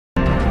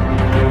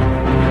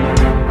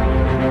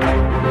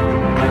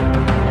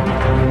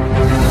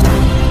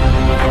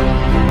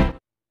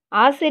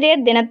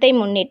ஆசிரியர் தினத்தை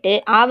முன்னிட்டு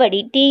ஆவடி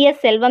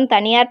டி.எஸ். செல்வம்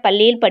தனியார்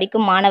பள்ளியில்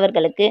படிக்கும்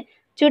மாணவர்களுக்கு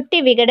சுட்டி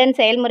விகடன்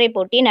செயல்முறை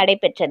போட்டி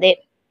நடைபெற்றது.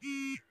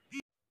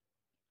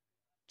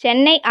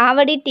 சென்னை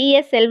ஆவடி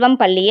டி.எஸ். செல்வம்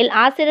பள்ளியில்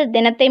ஆசிரியர்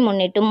தினத்தை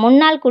முன்னிட்டும்,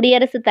 முன்னாள்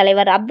குடியரசுத்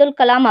தலைவர் அப்துல்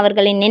கலாம்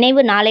அவர்களின்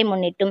நினைவு நாளை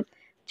முன்னிட்டும்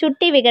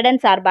சுட்டி விகடன்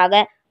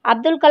சார்பாக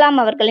அப்துல் கலாம்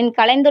அவர்களின்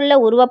கலைந்துள்ள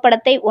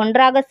உருவப்படத்தை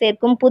ஒன்றாக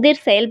சேர்க்கும்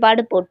புதிர்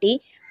செயல்பாடு போட்டி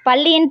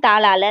பள்ளியின்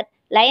தாளாளர்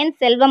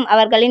லயன்ஸ் செல்வம்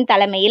அவர்களின்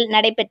தலைமையில்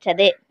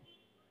நடைபெற்றது.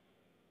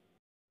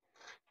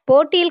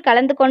 போட்டியில்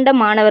கலந்து கொண்ட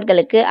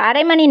மாணவர்களுக்கு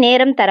அரை மணி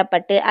நேரம்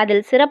தரப்பட்டு,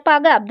 அதில்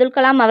சிறப்பாக அப்துல்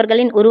கலாம்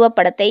அவர்களின்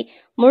உருவப்படத்தை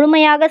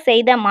முழுமையாக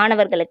செய்த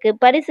மாணவர்களுக்கு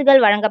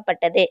பரிசுகள்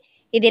வழங்கப்பட்டது.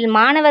 இதில்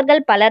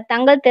மாணவர்கள் பலர்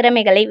தங்கள்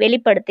திறமைகளை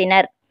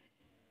வெளிப்படுத்தினர்.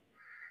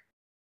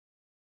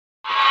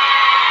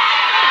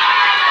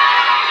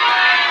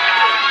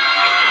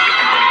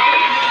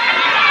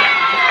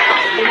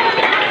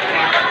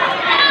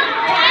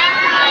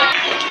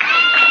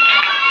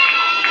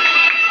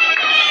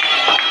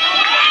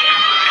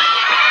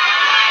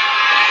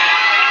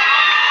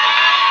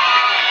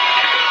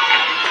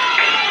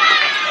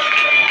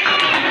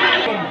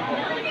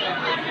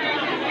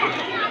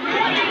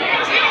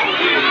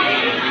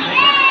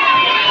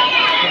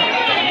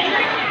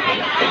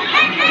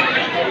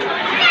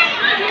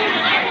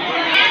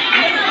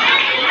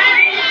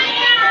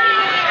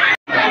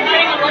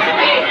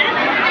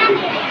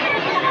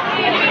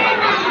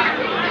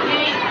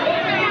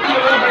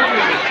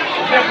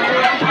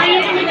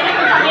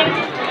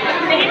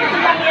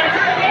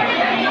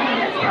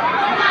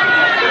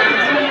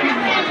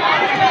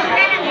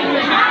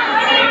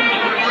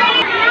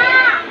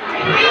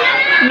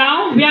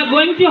 Now we are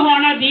going to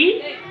honor the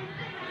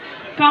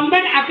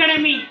Kamban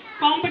Academy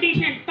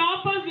competition